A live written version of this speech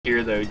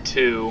here though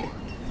too,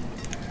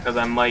 because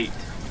I might.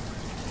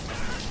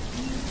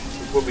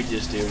 What we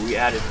just do? We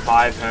added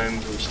 5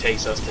 homes, which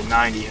takes us to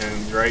 90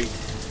 homes, right?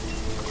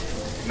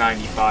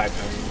 95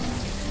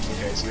 homes.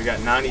 Okay, so we got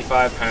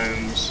 95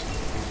 homes.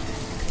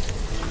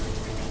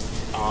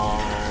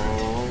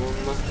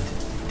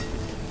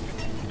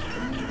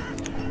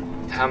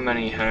 How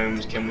many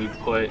homes can we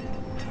put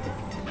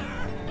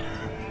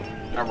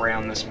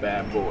around this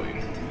bad boy?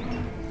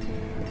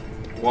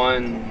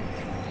 1.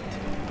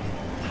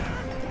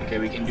 Okay,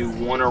 we can do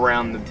 1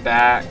 around the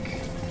back,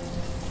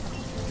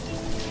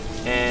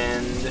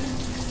 and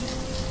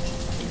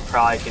we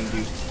probably can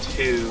do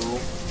 2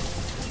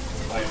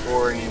 if I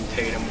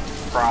orientate them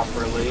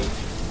properly.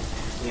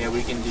 Yeah,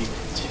 we can do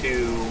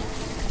 2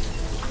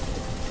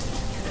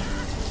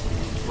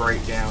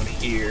 right down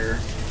here.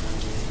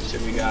 So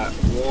we got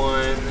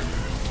 1,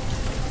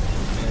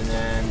 and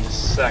then the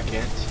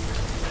second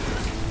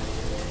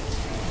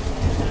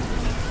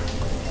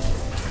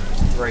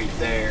right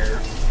there.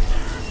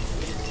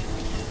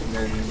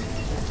 And then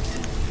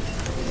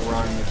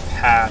run the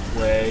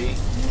pathway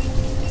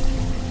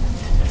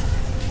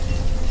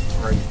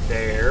right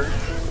there.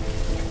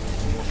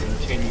 And we'll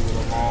continue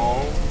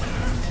along.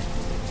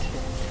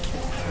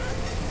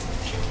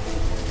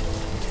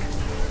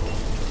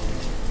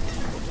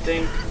 I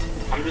think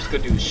I'm just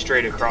going to do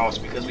straight across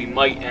because we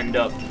might end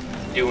up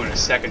doing a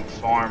second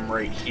farm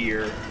right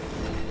here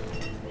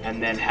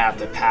and then have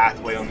the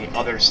pathway on the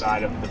other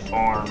side of the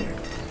farm.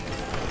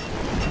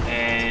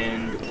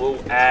 And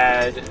we'll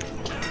add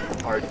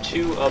our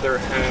 2 other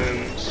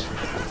homes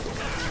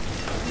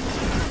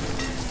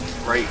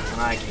right when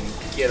I can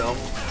get them.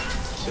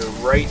 So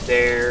right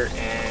there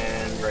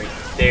and right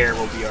there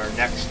will be our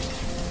next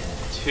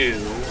 2.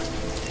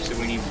 So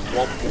we need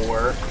 1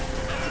 more.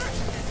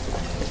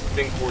 I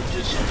think we'll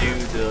just do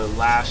the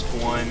last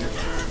one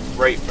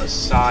right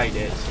beside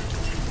it.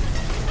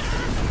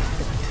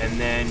 And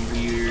then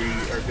we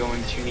are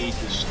going to need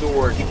the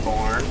storage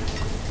barn.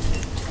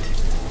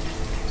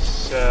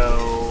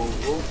 So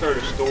we'll throw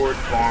the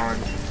storage barn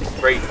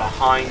right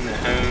behind the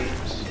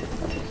homes.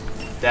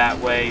 That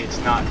way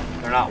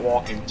they're not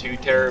walking too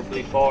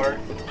terribly far.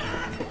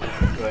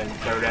 Go ahead and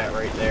throw that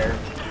right there.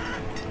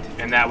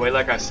 And that way,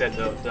 like I said,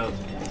 the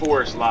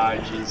forest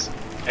lodge is,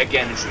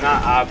 again, it's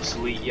not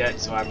obsolete yet,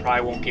 so I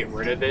probably won't get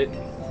rid of it.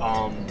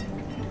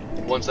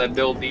 Once I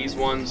build these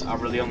ones, I'll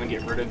really only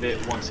get rid of it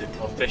once it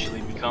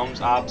officially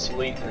becomes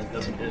obsolete, and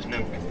there's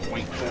no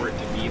point for it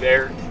to be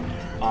there.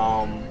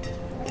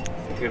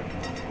 We have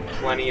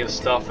plenty of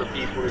stuff for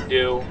people to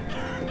do.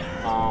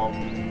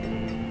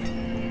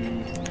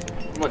 I'm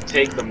gonna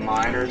take the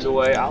miners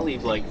away. I'll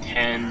leave like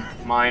 10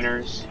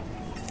 miners,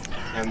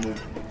 and we'll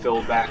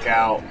fill back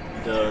out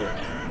the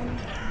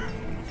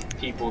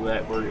people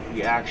that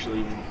we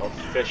actually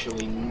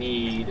officially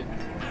need.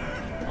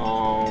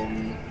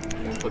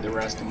 We'll put the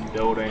rest in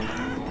building.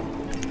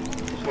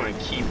 Just want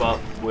to keep up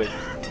with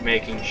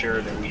making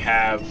sure that we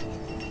have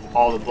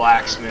all the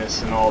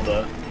blacksmiths and all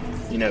the,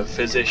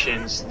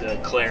 physicians, the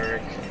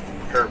cleric,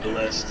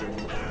 herbalist,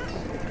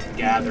 and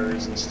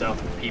gatherers and stuff,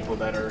 the people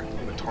that are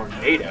in the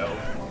tornado.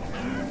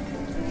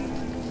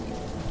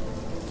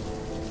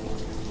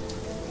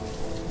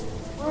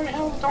 Where the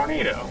hell is the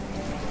tornado?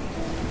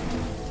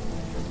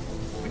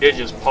 We did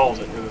just pause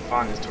it to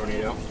find this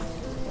tornado.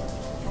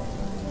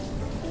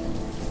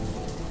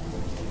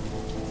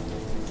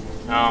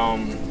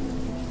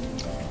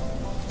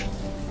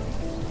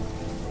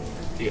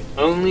 The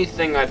only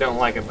thing I don't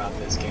like about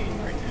this game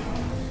right now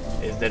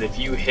is that if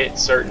you hit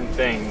certain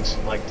things,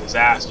 like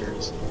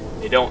disasters,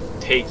 they don't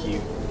take you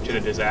to the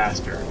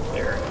disaster.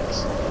 There it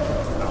is.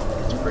 Well,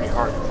 it's pretty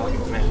hard to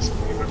fucking miss.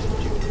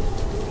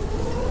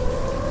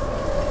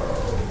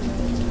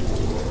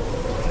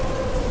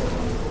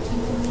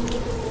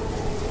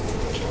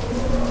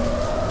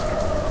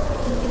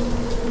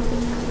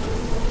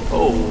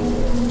 Oh.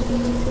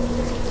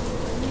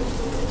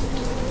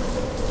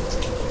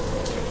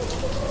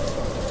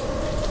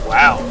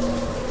 Wow.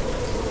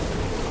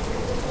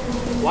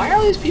 Why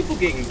are these people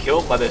getting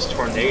killed by this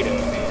tornado,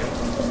 man?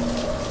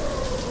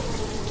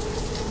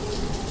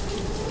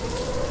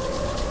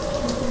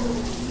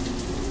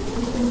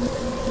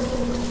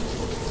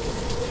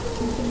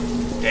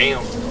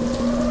 Damn.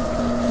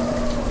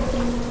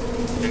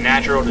 The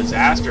natural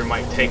disaster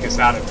might take us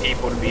out of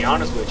people, to be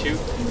honest with you.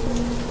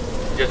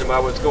 Judging by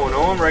what's going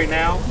on right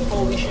now,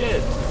 holy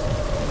shit.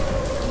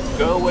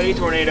 Go away,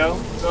 tornado.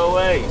 Go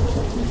away.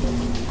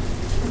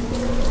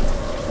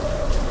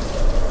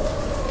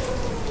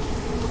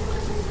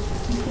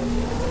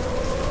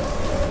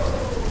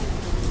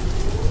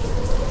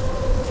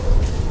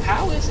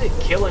 How is it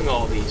killing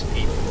all these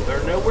people?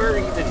 They're nowhere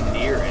even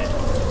near it.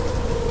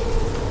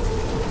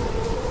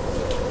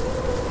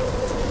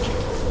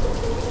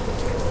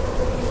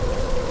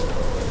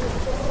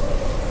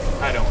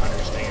 I don't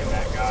understand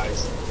that,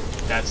 guys.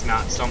 That's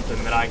not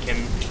something that I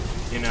can,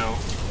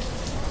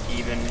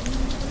 even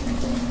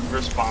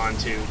respond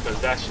to, because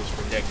that's just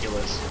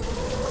ridiculous.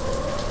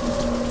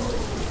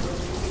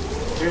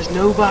 There's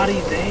nobody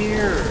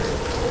there.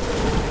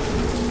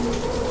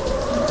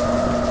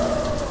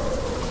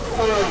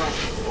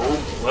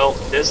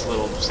 this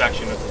little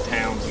section of the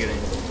town's getting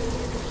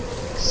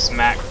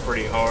smacked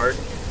pretty hard.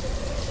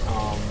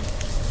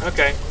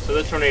 Okay, so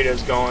the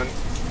tornado's gone.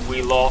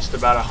 We lost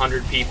about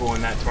 100 people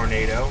in that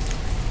tornado,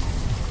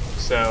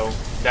 so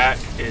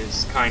that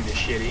is kind of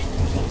shitty.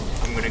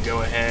 I'm gonna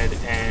go ahead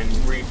and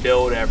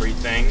rebuild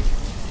everything.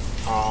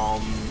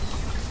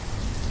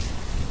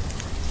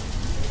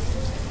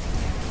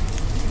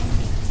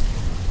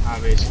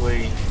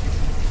 Obviously,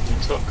 we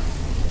took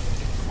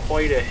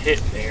quite a hit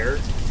there.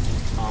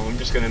 I'm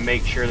just going to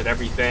make sure that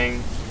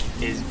everything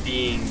is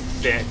being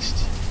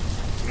fixed.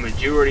 The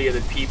majority of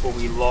the people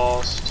we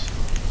lost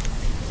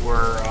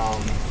were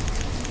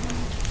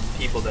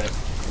people that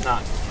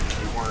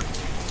they weren't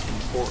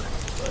important,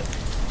 but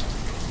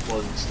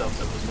wasn't stuff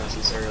that was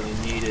necessarily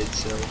needed.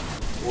 So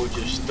we'll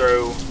just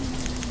throw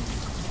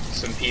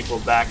some people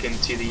back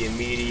into the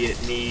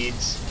immediate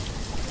needs.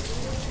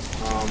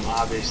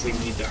 Obviously, we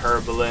need the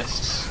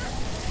herbalists.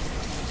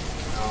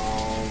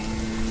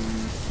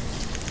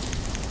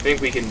 I think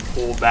we can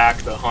pull back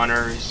the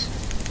hunters,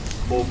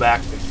 pull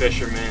back the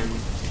fishermen.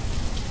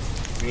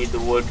 We need the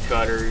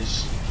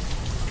woodcutters,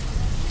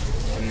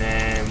 and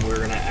then we're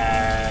gonna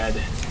add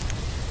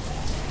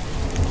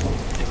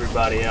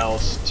everybody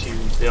else to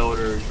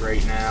builders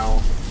right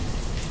now.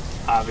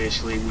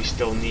 Obviously, we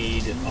still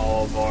need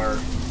all of our.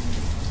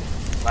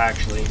 Well,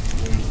 actually,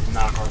 we'll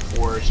knock our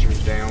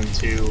foresters down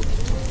too.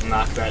 We'll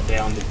knock that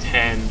down to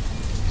 10,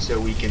 so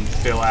we can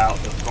fill out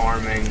the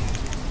farming,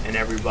 and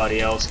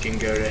everybody else can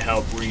go to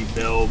help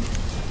rebuild.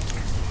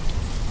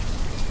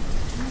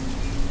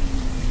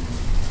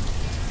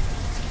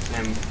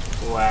 And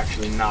we'll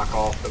actually knock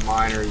off the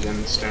miners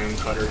and the stone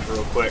cutters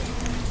real quick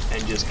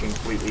and just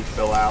completely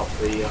fill out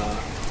the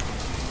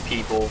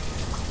people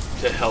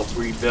to help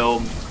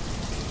rebuild.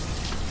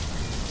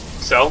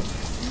 So,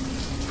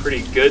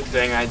 pretty good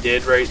thing I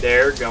did right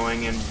there,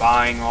 going and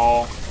buying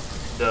all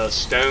the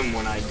stone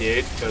when I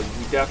did, because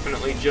we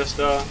definitely just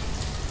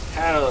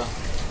had a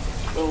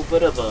little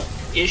bit of a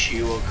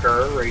issue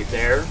occur right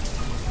there.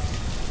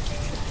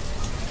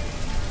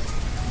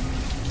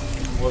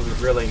 Wasn't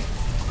really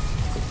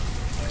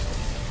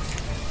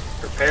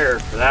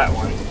prepared for that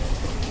one,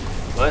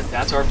 but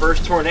that's our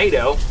first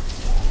tornado,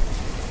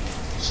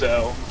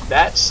 so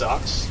that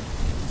sucks.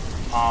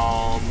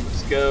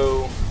 Let's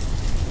go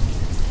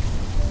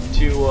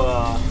to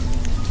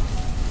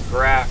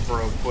graph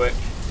real quick.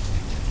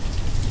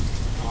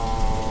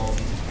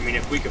 I mean,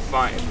 if we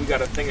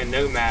got a thing of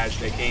nomads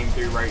that came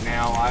through right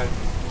now,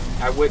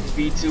 I wouldn't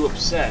be too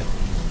upset.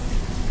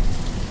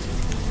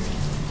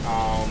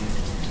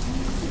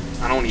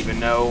 I don't even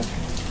know.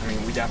 I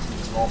mean, we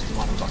definitely lost a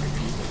lot of fucking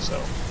people,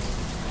 so.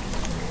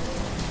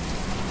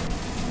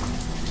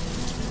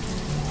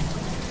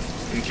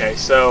 Okay,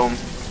 so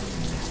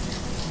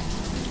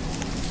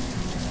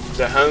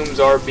the homes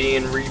are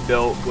being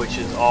rebuilt, which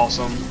is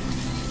awesome.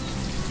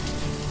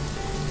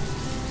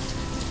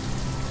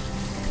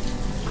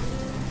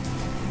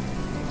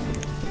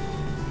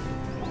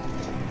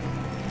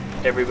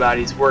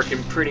 Everybody's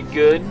working pretty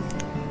good.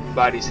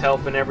 Everybody's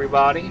helping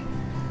everybody,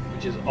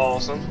 which is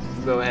awesome.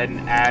 Go ahead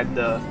and add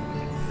the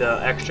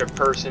extra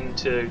person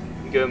to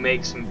go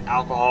make some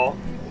alcohol,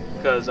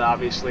 because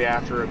obviously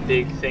after a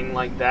big thing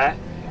like that,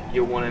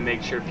 you'll want to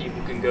make sure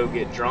people can go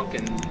get drunk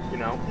and, you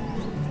know,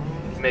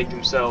 make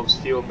themselves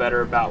feel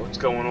better about what's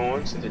going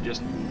on, since they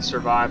just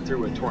survived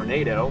through a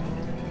tornado.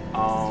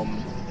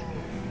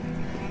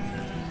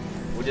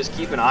 We'll just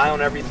keep an eye on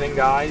everything,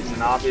 guys,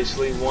 and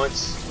obviously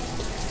once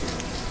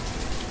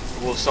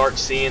we'll start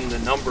seeing the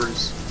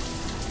numbers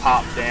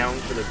pop down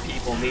for the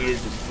people needed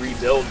to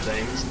rebuild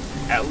things.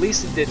 At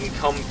least it didn't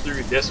come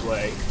through this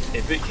way.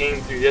 If it came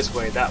through this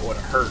way, that would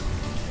have hurt.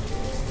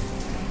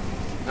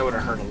 That would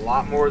have hurt a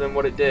lot more than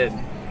what it did.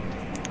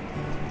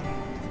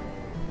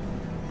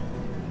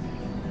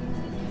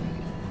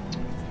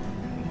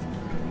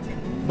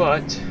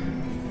 But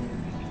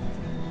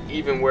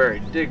even where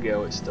it did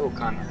go, it still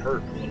kind of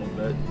hurt a little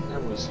bit.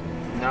 That was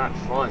not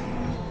fun.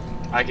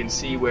 I can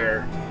see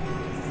where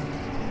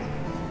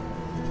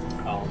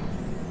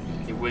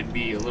it would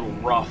be a little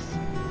rough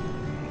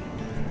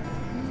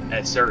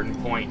at certain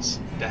points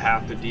to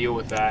have to deal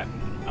with that.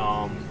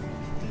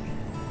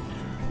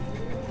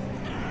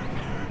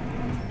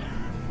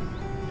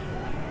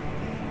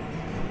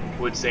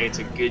 Would say it's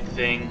a good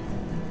thing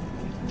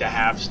to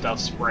have stuff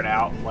spread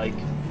out like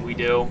we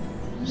do,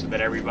 so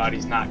that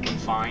everybody's not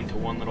confined to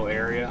one little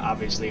area.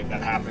 Obviously, if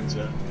that happens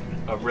a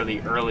really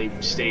early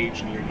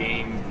stage in your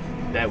game,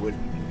 that would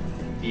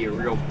be a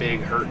real big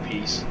hurt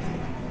piece.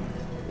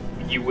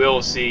 You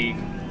will see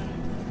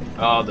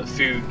the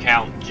food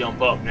count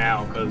jump up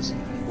now, because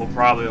we'll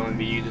probably only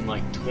be using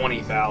like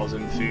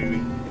 20,000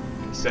 food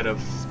instead of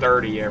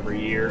 30 every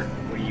year.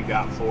 What do you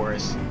got for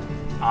us?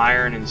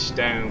 Iron and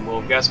stone.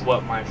 Well, guess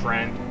what, my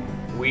friend?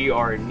 We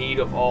are in need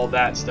of all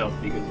that stuff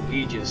because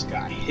we just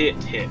got hit.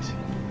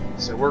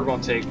 So we're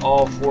going to take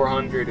all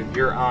 400 of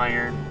your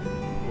iron.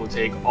 We'll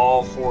take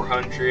all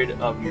 400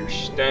 of your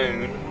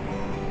stone.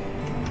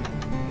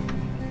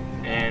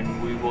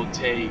 And we will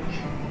take...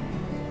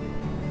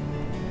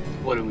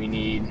 what do we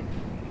need?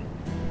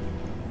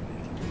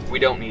 We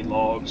don't need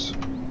logs.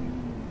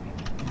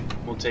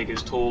 We'll take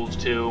his tools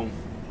too.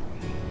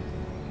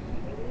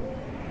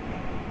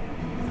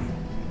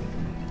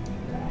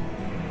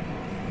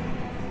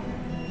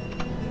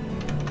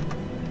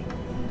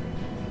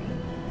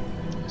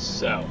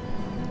 So,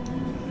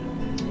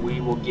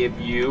 we will give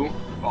you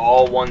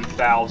all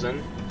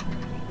 1,000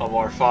 of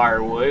our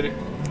firewood,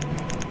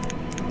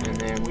 and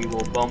then we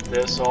will bump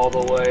this all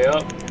the way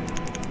up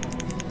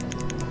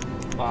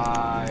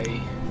by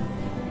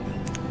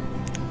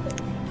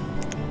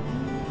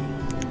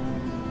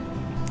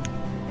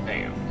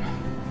bam,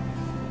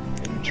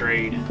 and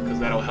trade, because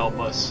that'll help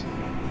us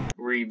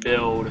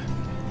rebuild.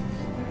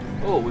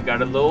 Oh, we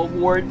got a little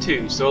award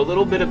too, so a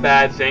little bit of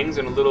bad things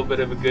and a little bit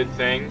of a good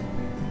thing.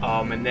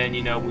 And then,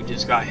 you know, we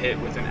just got hit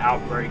with an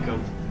outbreak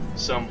of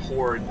some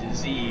horrid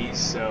disease,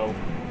 so,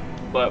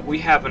 but we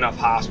have enough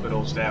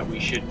hospitals that we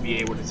should be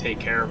able to take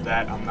care of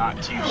that. I'm not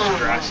too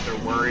stressed or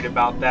worried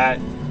about that.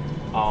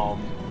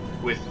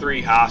 With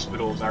 3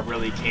 hospitals, I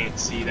really can't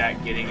see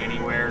that getting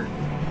anywhere.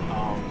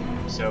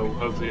 So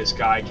hopefully this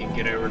guy can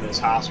get over to this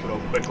hospital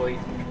quickly,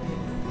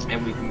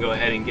 and we can go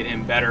ahead and get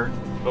him better.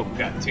 Oh, we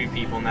got 2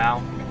 people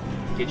now.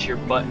 Get your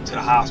butt into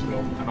the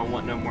hospital. I don't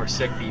want no more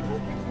sick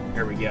people.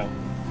 There we go.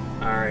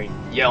 Alright,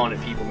 yelling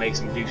at people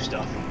makes them do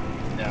stuff.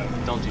 No,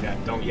 don't do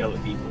that. Don't yell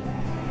at people.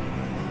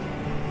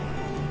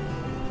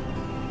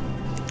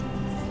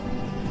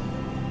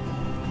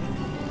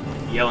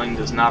 Yelling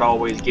does not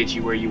always get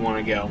you where you want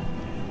to go.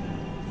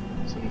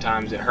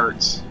 Sometimes it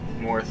hurts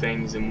more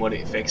things than what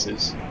it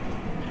fixes.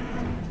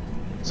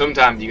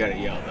 Sometimes you gotta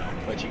yell though,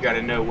 but you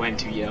gotta know when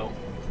to yell.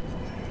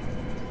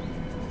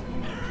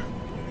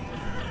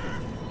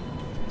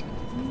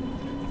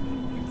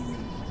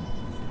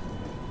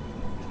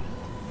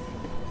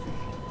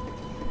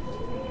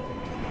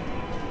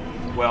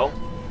 Well,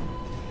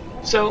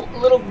 so a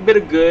little bit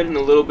of good and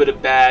a little bit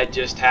of bad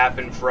just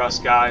happened for us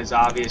guys.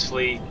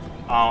 Obviously,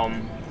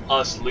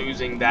 us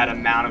losing that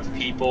amount of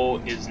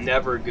people is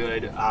never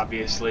good,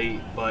 obviously,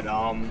 but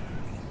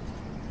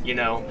you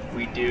know,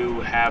 we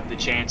do have the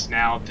chance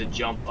now to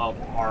jump up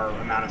our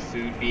amount of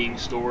food being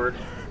stored.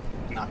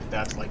 Not that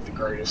that's like the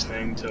greatest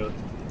thing to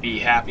be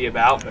happy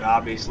about, but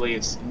obviously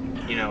it's,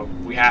 you know,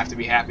 we have to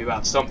be happy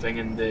about something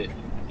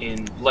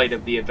in light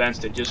of the events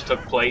that just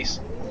took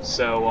place.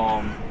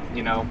 So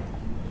you know,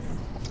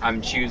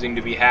 I'm choosing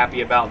to be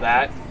happy about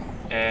that,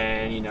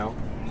 and you know,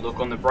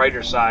 look on the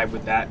brighter side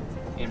with that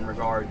in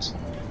regards.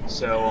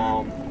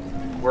 So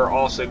we're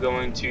also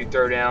going to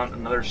throw down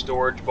another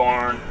storage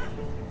barn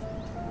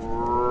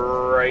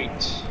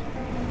right.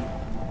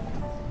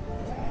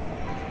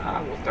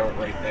 We'll throw it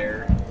right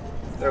there.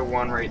 Throw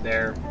one right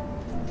there,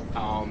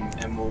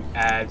 and we'll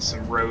add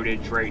some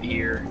roadage right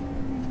here.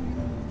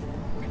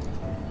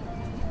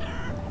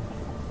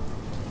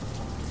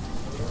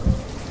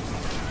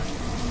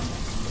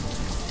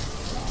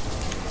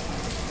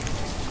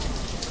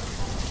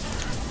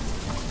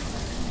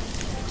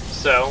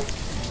 So,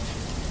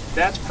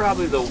 that's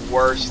probably the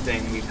worst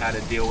thing we've had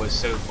to deal with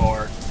so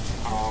far.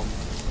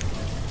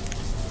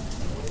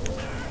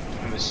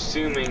 I'm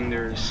assuming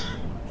there's...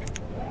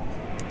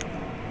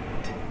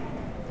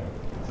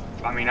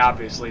 I mean,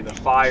 obviously the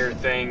fire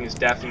thing is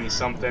definitely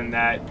something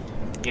that,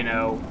 you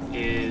know,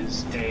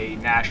 is a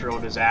natural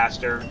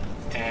disaster.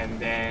 And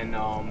then,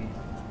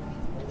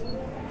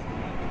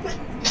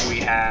 we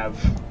have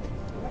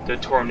the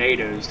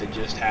tornadoes that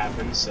just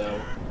happened,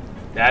 so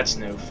that's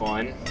no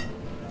fun.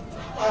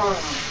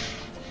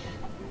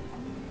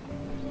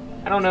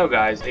 I don't know,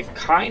 guys. It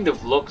kind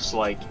of looks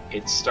like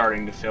it's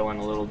starting to fill in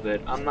a little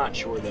bit. I'm not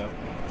sure, though.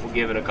 We'll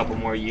give it a couple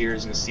more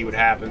years and see what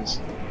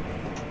happens.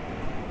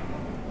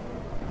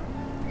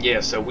 Yeah,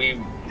 so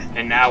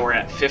and now we're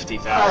at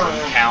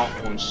 50,000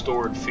 count on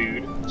stored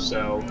food.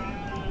 So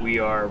we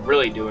are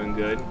really doing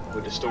good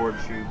with the stored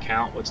food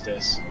count. What's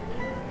this?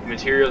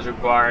 Materials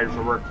required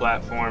for work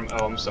platform.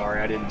 Oh, I'm sorry.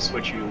 I didn't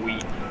switch you to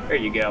wheat. There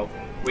you go.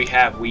 We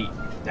have wheat.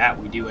 That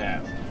we do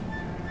have.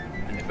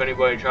 And if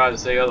anybody tries to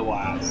say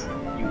otherwise,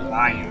 you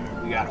lying.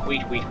 We got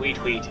wheat, wheat, wheat,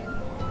 wheat.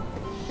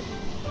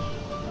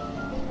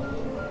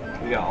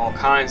 We got all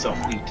kinds of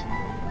wheat.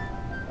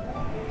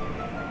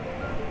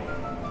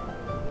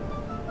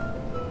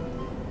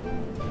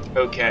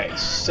 Okay,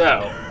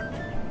 so...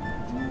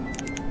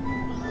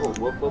 Oh,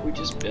 what we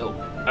just built?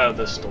 Oh,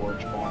 the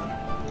storage barn.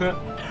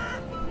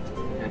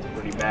 That's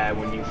pretty bad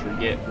when you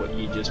forget what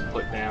you just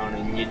put down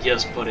and you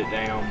just put it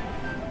down.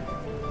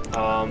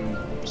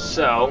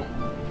 So...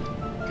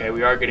 Okay,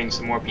 we are getting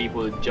some more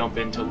people to jump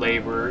into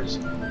laborers.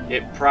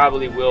 It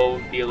probably will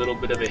be a little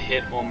bit of a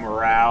hit on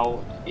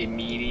morale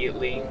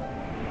immediately.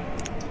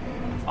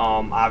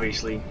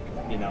 Obviously,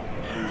 you know,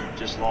 we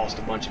just lost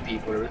a bunch of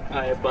people. There was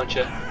probably a bunch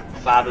of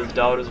fathers,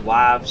 daughters,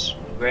 wives,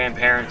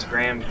 grandparents,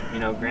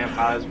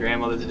 grandfathers,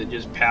 grandmothers that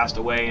just passed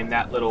away in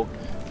that little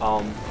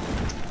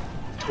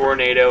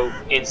tornado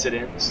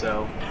incident.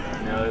 So,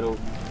 you know,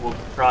 we'll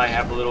probably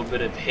have a little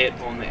bit of hit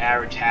on the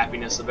average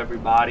happiness of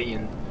everybody,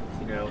 and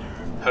you know,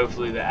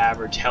 hopefully the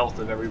average health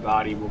of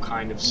everybody will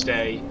kind of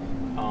stay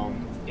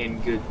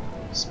in good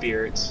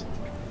spirits.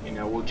 you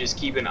know, we'll just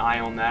keep an eye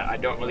on that. I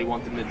don't really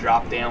want them to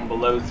drop down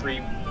below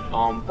 3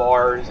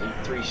 bars and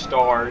 3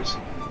 stars.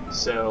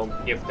 So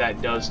if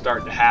that does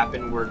start to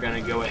happen, we're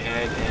going to go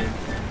ahead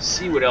and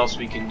see what else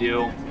we can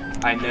do.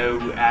 I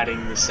know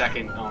adding the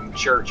second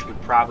church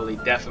would probably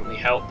definitely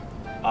help.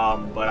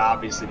 But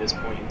obviously at this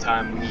point in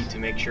time, we need to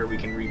make sure we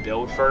can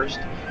rebuild first,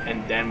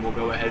 and then we'll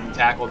go ahead and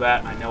tackle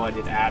that. I know I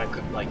did add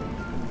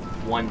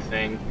one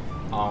thing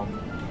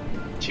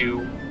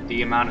to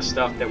the amount of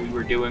stuff that we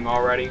were doing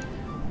already,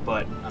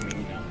 but I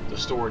mean, you know, the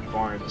storage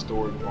barn is a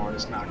storage barn.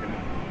 It's not going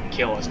to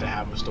kill us to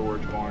have a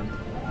storage barn,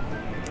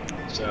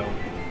 so,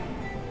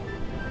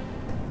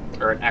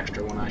 or an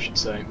extra one, I should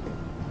say.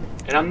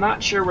 And I'm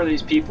not sure where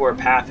these people are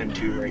pathing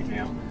to right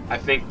now. I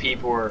think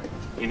people are,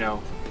 you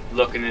know,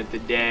 looking at the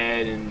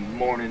dead and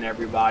mourning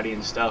everybody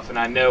and stuff, and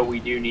I know we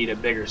do need a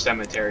bigger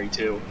cemetery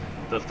too.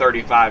 The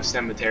 35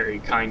 cemetery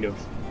kind of,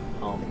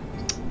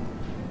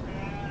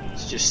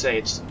 let's just say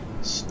it's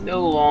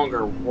no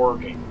longer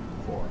working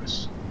for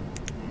us,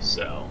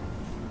 so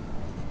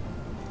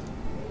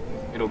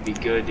it'll be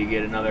good to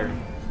get another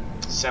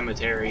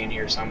cemetery in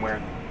here somewhere.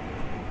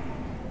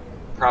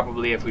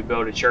 Probably if we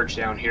build a church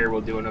down here, we'll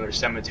do another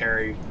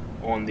cemetery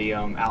on the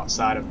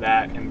outside of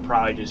that, and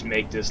probably just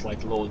make this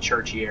like a little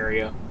churchy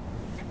area.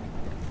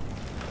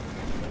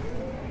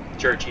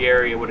 Churchy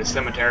area with a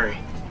cemetery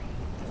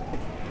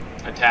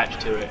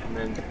attached to it, and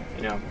then,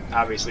 you know,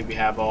 obviously we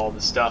have all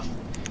the stuff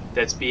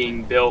that's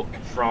being built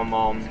from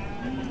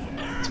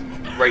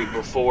right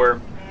before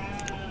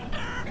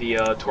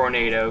the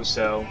tornado,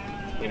 so,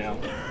 you know,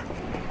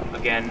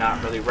 again,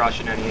 not really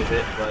rushing any of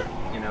it, but,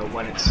 you know,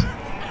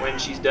 when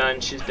she's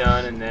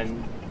done, and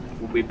then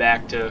we'll be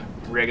back to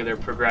regular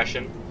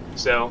progression.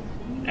 So,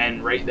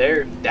 and right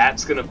there,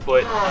 that's gonna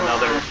put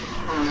another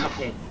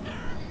couple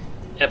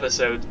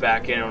episodes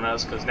back in on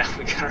us, because now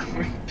we gotta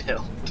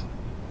rebuild.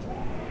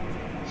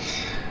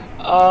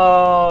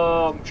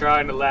 Oh, I'm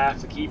trying to laugh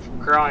to keep from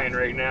crying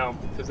right now,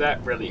 because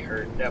that really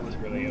hurt. That was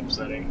really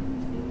upsetting.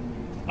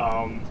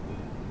 I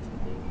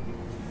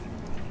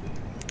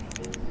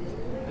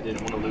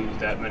didn't want to lose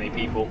that many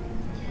people.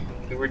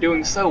 We were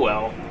doing so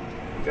well.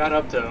 We got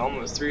up to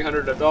almost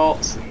 300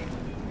 adults, and,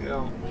 you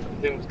know,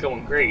 everything was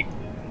going great.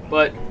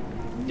 But,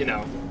 you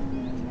know,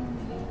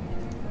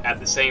 at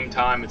the same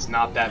time, it's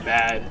not that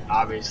bad.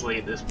 Obviously,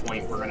 at this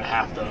point, we're going to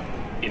have to,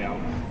 you know,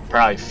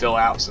 probably fill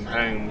out some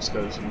homes,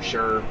 because I'm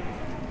sure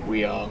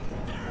we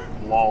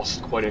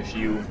lost quite a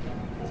few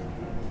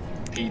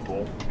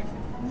people.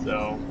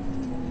 So,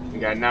 we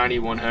got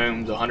 91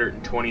 homes,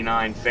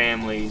 129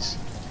 families.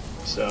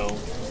 So,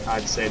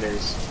 I'd say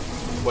there's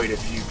quite a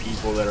few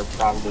people that are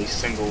probably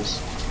singles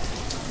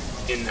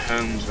in the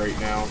homes right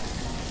now.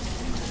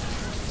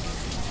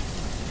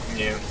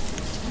 Yeah,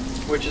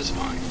 which is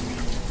fine.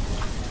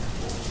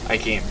 I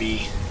can't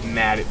be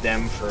mad at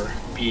them for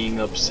being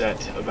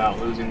upset about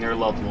losing their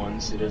loved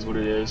ones. It is what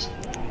it is.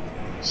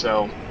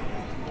 So,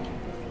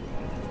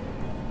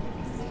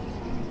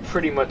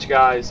 pretty much,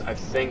 guys, I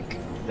think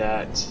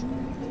that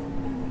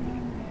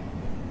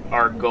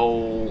our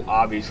goal,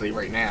 obviously,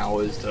 right now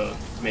is to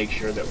make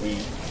sure that we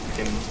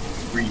can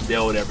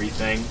rebuild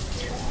everything.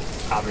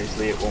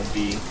 Obviously, it won't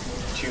be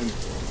too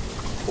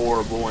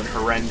horrible and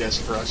horrendous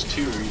for us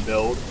to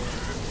rebuild.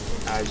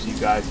 As you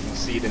guys can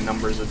see, the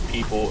numbers of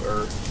people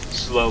are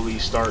slowly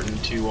starting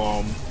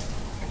to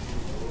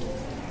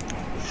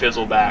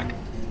fizzle back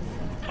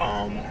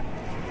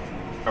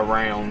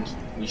around.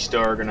 We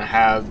still are going to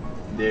have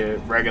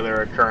the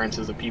regular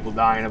occurrences of people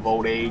dying of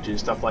old age and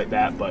stuff like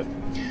that, but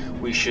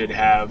we should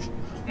have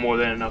more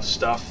than enough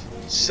stuff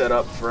set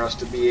up for us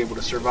to be able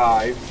to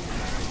survive.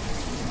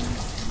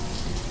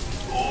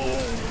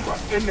 Oh my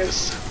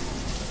goodness.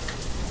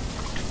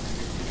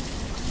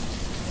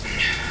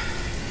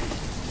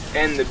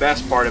 And the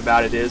best part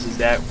about it is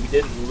that we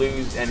didn't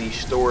lose any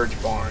storage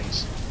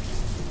barns.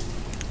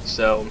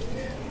 So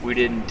we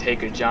didn't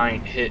take a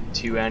giant hit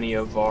to any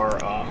of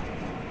our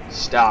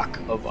stock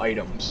of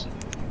items.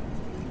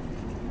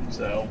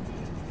 So,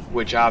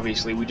 which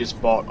obviously we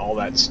just bought all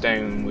that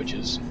stone, which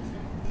is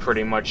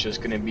pretty much just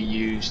going to be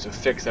used to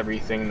fix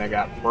everything that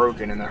got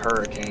broken in the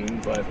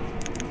hurricane,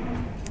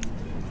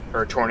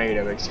 or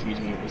tornado, excuse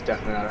me. It was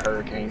definitely not a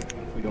hurricane.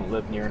 We don't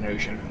live near an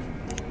ocean.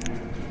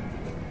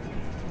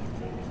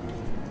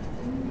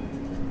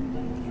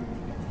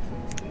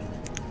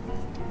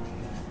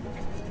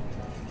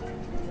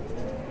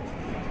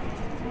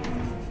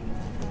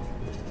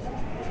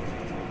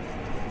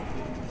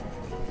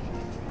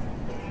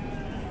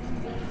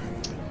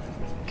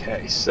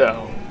 Okay,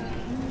 so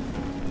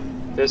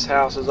this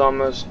house is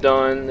almost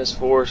done. This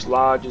forest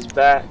lodge is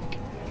back.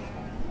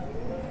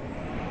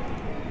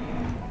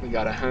 We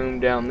got a home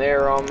down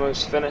there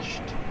almost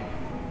finished.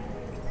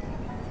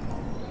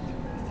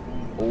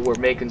 Oh, we're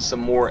making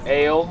some more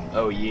ale.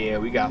 Oh yeah,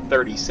 we got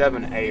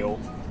 37 ale.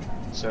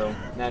 So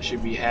that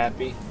should be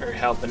happy, or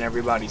helping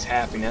everybody's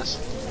happiness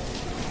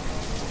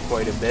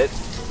quite a bit.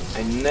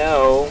 I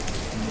know,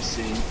 let me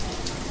see.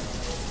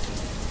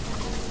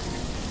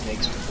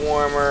 Makes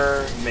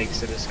warmer, makes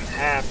citizen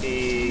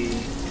happy.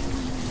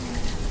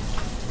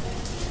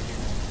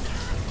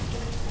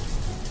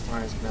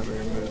 Why is it never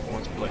removed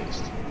once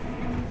placed?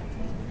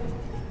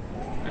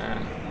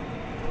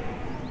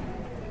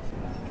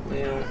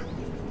 Well,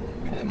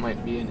 that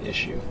might be an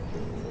issue,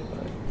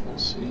 but we'll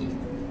see.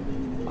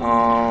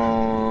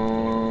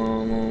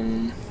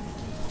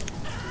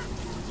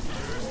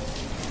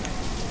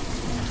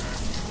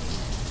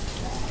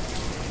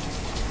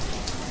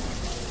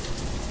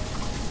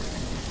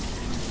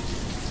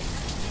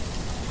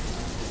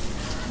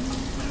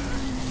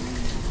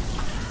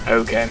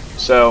 Okay,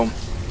 so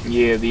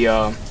yeah,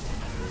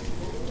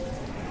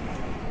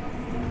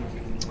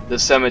 the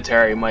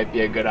cemetery might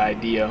be a good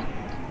idea.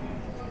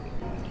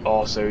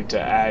 Also to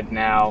add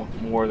now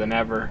more than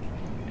ever,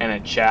 and a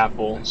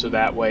chapel, so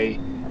that way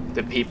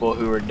the people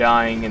who are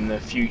dying in the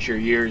future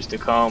years to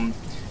come,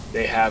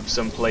 they have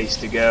some place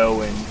to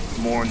go and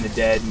mourn the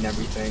dead and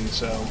everything.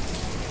 So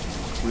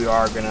we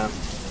are gonna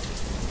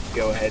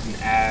go ahead and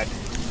add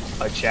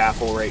a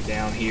chapel right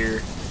down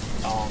here.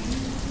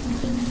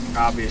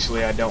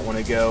 Obviously I don't want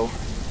to go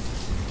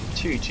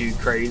too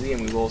crazy,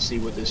 and we will see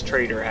what this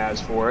trader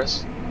has for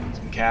us.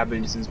 Some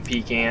cabbage and some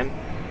pecan.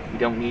 We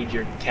don't need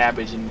your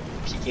cabbage and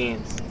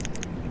pecans.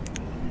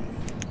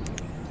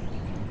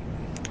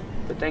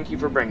 But thank you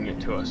for bringing it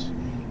to us,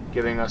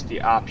 giving us the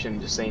option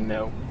to say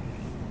no.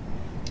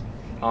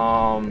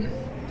 How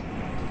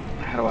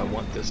do I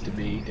want this to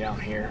be down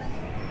here?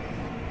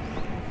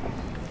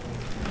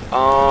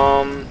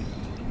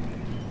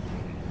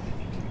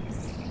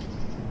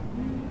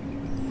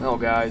 Well,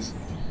 guys,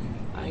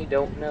 I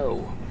don't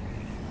know.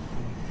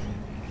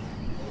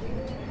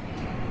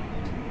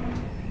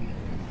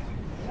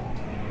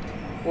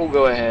 We'll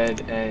go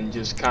ahead and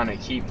just kind of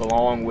keep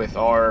along with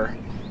our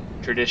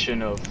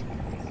tradition of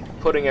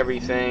putting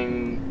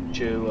everything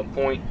to a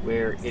point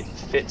where it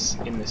fits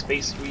in the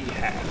space we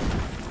have.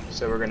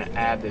 So we're going to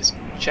add this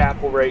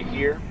chapel right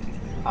here.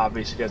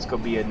 Obviously that's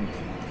going to be a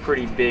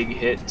pretty big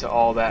hit to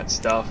all that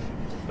stuff,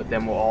 but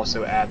then we'll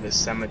also add this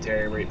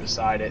cemetery right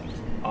beside it.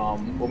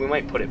 Well, we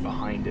might put it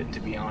behind it, to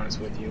be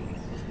honest with you,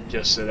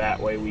 just so that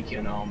way we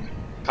can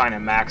kind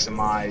of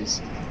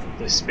maximize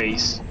the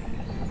space.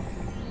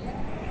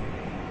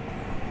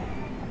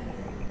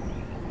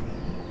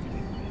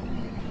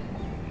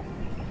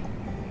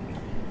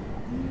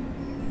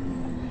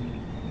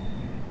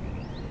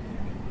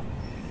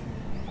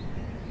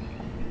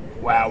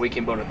 Wow, we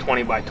can build a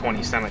 20 by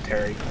 20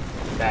 cemetery.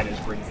 That is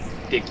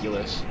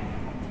ridiculous.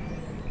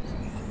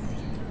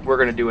 We're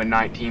going to do a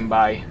 19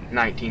 by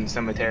 19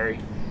 cemetery.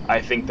 I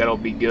think that'll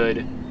be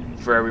good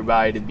for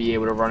everybody to be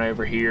able to run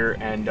over here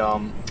and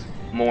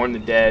mourn the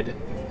dead.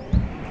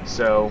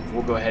 So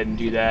we'll go ahead and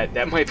do that.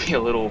 That might be a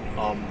little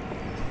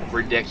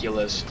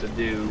ridiculous to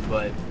do,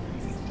 but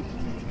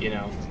you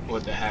know,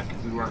 what the heck.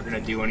 We weren't going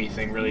to do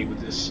anything really with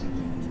this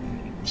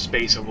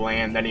space of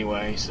land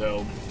anyway,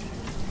 so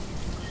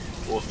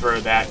we'll throw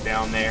that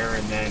down there,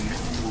 and then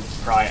we'll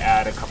probably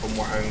add a couple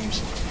more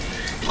homes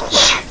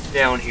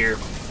down here.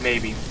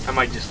 Maybe. I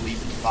might just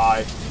leave it at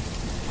 5.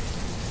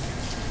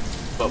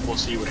 But we'll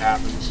see what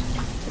happens.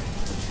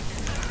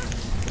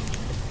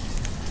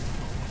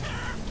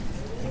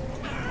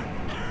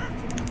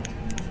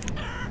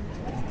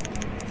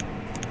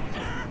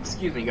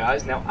 Excuse me,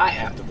 guys. Now I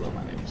have to blow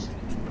my nose.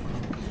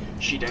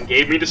 She done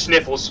gave me the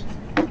sniffles.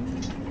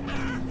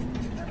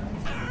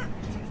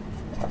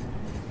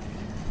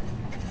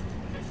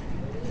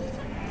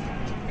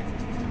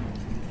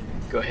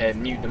 Go ahead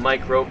and mute the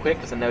mic real quick,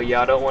 because I know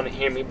y'all don't want to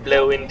hear me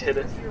blow into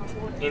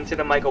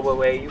the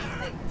microwave.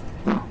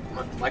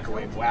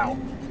 Microwave, wow.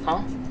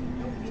 Huh?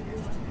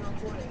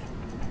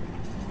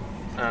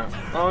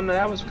 Oh no,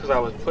 that was because I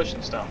was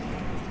pushing stuff.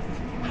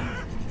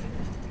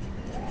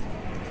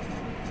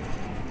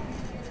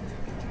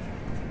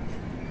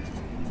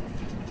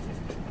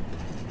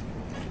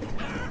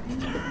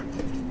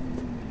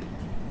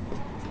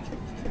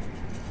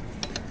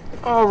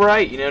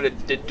 Alright, you know,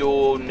 the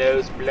dual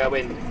nose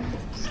blowing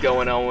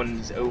going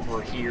on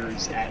over here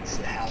is at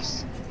the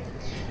house.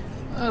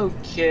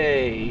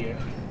 Okay.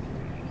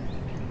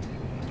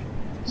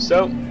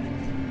 So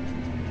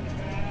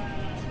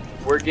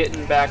we're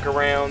getting back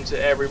around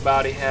to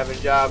everybody having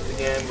jobs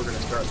again. We're gonna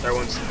start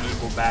throwing some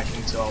people back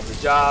into all the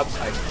jobs.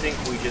 I think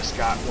we just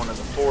got one of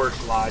the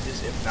forest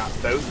lodges, if not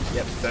both.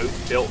 Yep,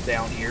 both built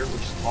down here,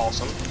 which is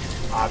awesome.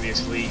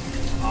 Obviously,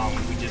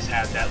 we just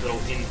had that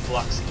little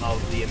influx of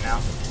the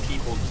amount of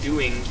people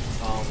doing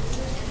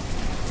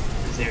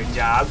their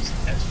jobs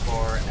as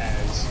far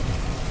as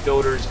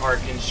builders are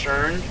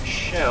concerned.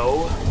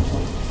 So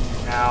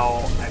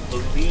now I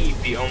believe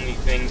the only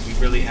things we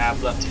really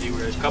have left to do,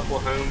 there's a couple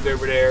of homes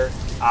over there,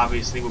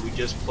 obviously what we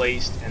just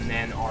placed, and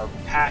then our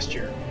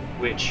pasture,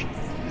 which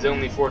is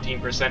only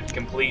 14%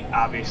 complete.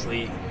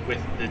 Obviously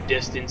with the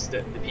distance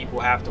that the people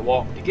have to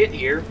walk to get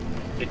here,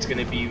 it's going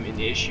to be an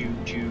issue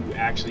to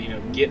actually, you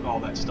know, get all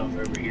that stuff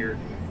over here.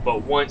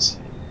 But once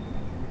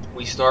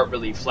we start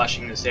really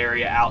fleshing this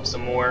area out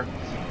some more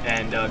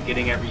and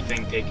getting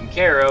everything taken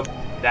care of,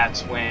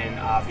 that's when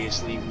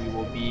obviously we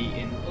will be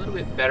in a little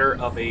bit better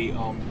of a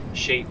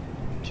shape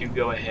to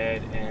go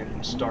ahead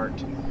and start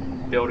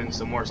building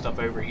some more stuff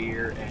over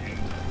here and,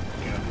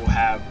 you know, we'll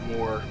have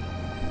more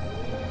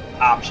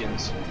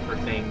options for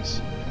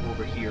things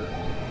over here.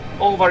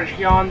 Over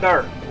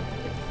yonder.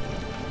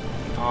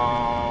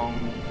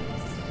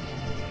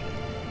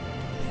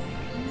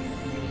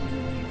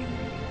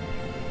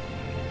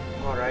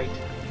 Alright.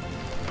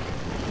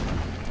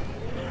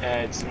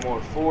 Add some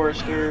more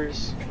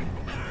foresters.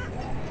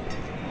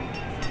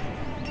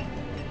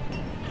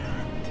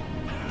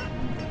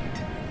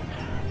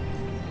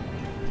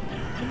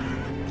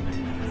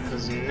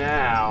 Because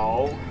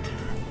now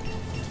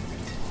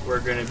we're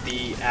gonna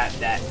be at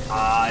that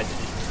odd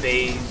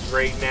phase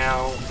right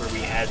now where we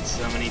had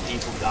so many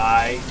people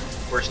die.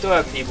 We're still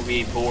having people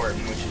being born,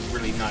 which is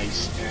really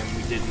nice, and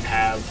we didn't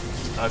have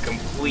a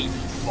complete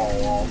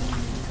fall off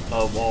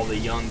of all the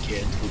young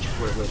kids, which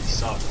would have really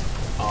sucked.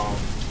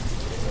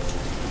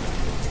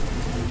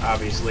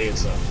 Obviously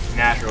it's a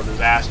natural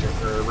disaster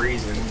for a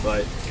reason,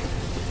 but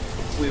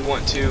we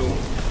want to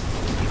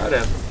try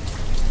to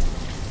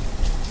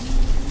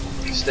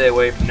stay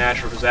away from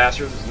natural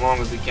disasters as long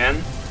as we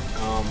can,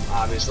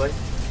 obviously.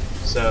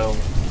 So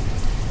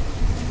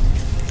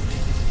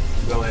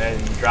go ahead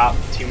and drop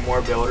 2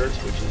 more builders,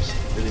 which is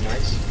really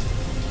nice.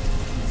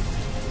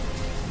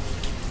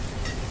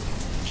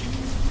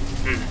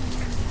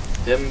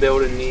 Them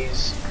building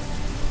these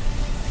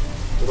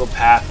little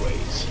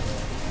pathways.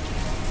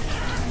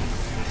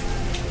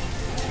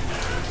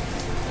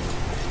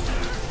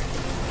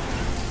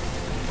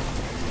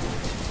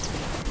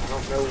 I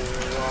don't know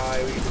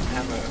why we didn't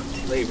have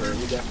a labor.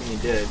 We definitely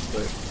did,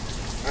 but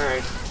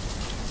alright.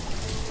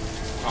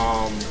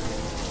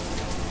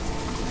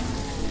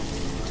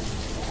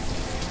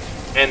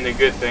 And the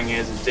good thing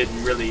is it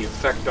didn't really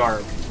affect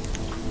our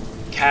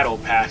cattle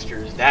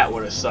pastures. That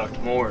would have sucked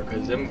more,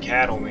 because them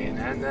cattle,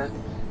 man,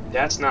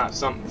 that's not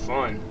something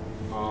fun.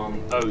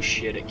 Oh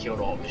shit, it killed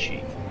all the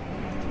sheep.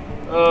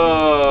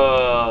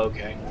 Oh,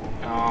 okay.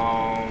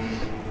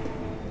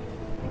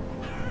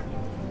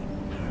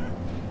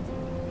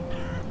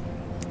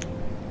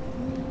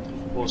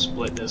 We'll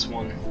split this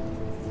one.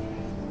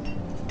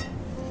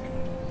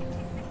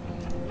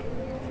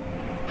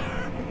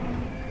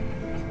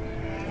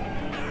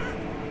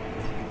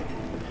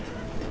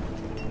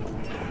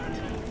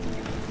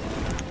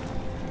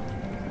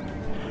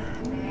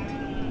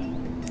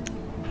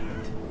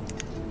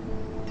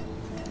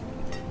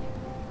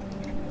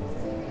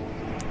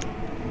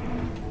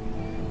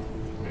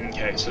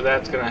 Okay, so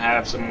that's gonna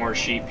have some more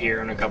sheep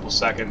here in a couple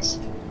seconds.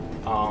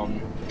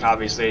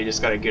 Obviously, you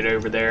just gotta get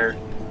over there.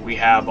 We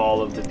have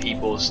all of the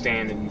people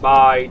standing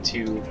by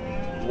to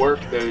work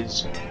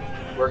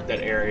that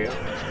area, so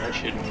that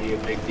shouldn't be a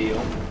big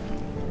deal.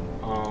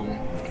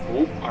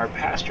 Our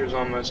pasture's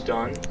almost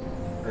done,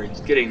 or it's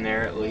getting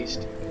there at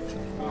least.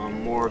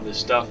 More of the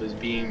stuff is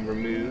being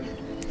removed.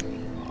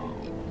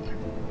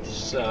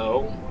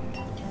 So,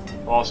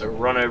 I'll also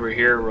run over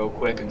here real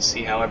quick and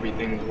see how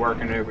everything's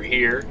working over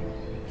here.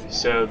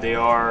 So they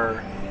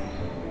are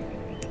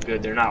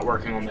good. They're not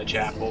working on the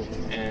chapel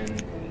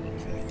and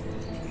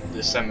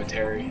the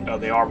cemetery. Oh,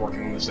 they are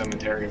working on the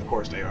cemetery. Of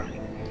course they are.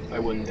 Why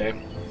wouldn't they?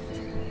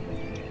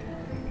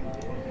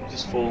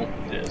 Just full.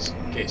 It is.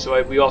 Okay,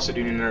 so we also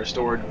do need another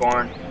storage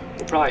barn.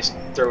 We'll probably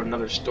throw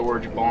another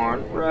storage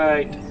barn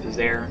right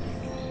there,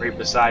 right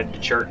beside the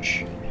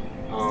church.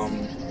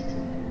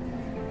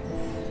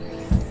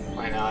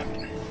 Why not?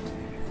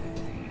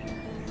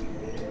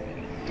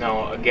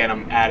 No, again,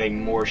 I'm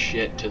adding more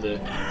shit to the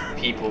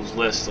people's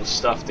list of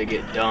stuff to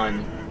get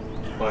done,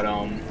 but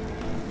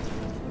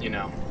you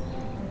know,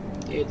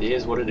 it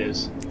is what it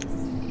is.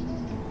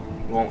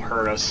 It won't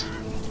hurt us.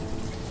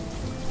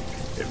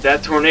 If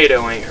that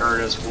tornado ain't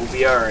hurt us, we'll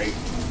be alright.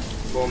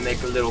 We'll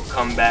make a little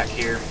comeback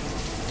here.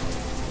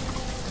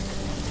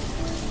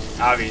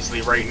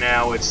 Obviously, right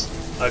now, it's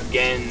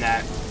again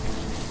that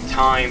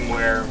time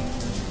where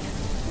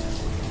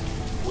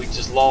we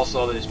just lost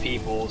all those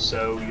people,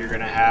 so you're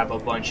gonna have a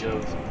bunch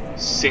of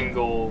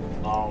single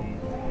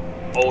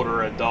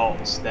older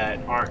adults that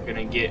aren't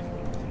gonna get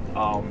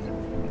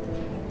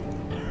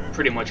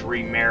pretty much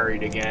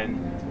remarried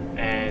again,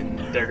 and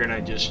they're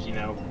gonna just, you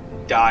know,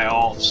 die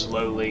off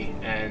slowly,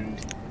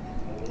 and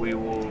we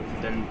will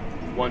then,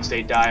 once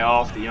they die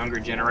off, the younger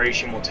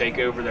generation will take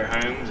over their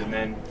homes, and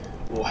then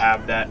we'll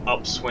have that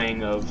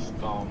upswing of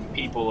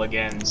people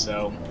again.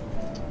 So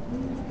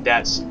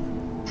that's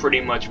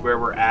pretty much where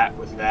we're at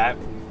with that.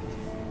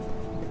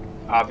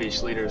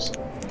 Obviously, there's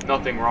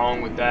nothing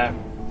wrong with that.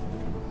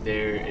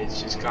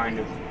 It's just kind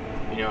of,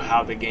 you know,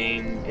 how the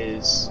game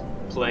is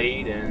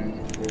played,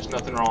 and there's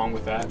nothing wrong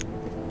with that.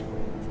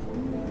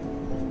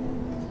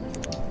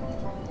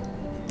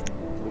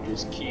 We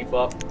just keep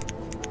up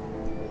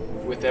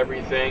with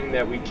everything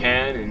that we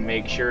can and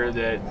make sure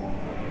that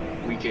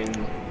we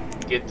can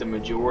get the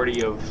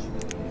majority of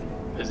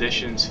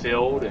positions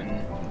filled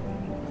and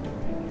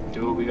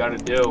do what we gotta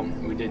do.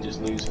 We did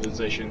just lose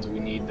positions, we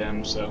need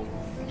them, so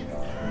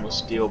we'll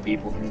steal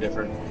people from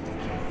different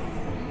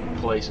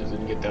places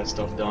and get that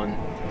stuff done.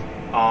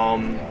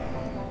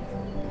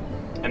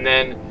 And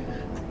then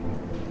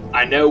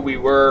I know we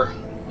were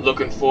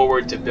looking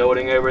forward to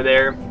building over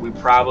there. We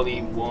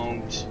probably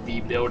won't be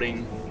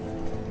building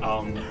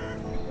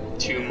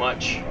too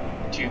much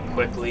too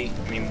quickly.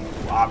 I mean,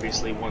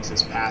 obviously once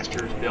this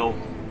pasture is built,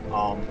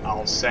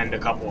 I'll send a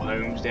couple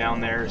homes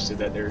down there so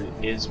that there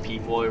is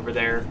people over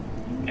there,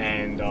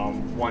 and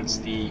once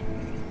we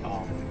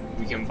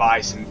can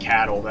buy some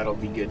cattle, that'll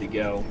be good to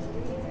go.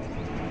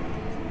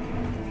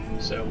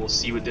 So we'll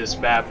see what this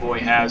bad boy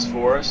has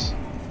for us.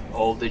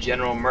 Oh, the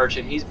general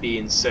merchant, he's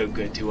being so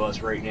good to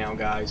us right now,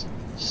 guys.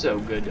 So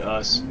good to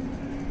us.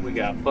 We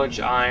got a bunch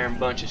of iron,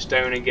 bunch of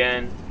stone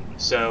again.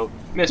 So,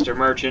 Mr.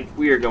 Merchant,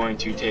 we are going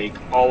to take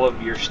all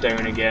of your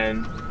stone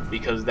again,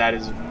 because that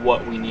is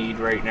what we need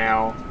right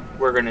now.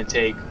 We're going to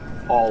take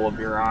all of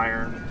your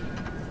iron.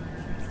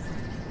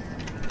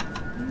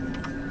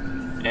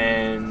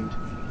 And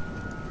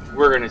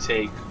we're going to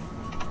take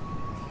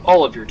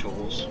all of your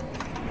tools,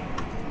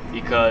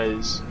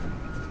 because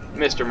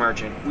Mr.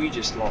 Merchant, we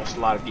just lost a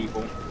lot of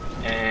people,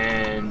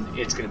 and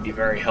it's going to be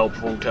very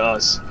helpful to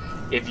us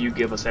if you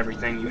give us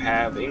everything you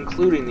have,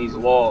 including these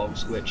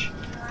logs, which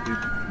we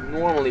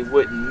normally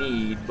wouldn't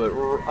need, but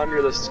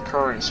under the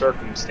current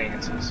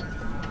circumstances,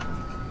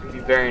 it would be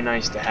very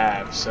nice to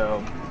have.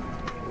 So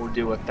we'll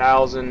do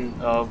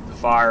 1,000 of the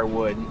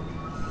firewood,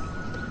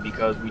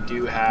 because we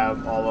do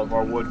have all of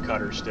our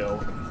woodcutters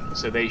still,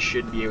 so they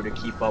should be able to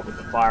keep up with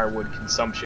the firewood consumption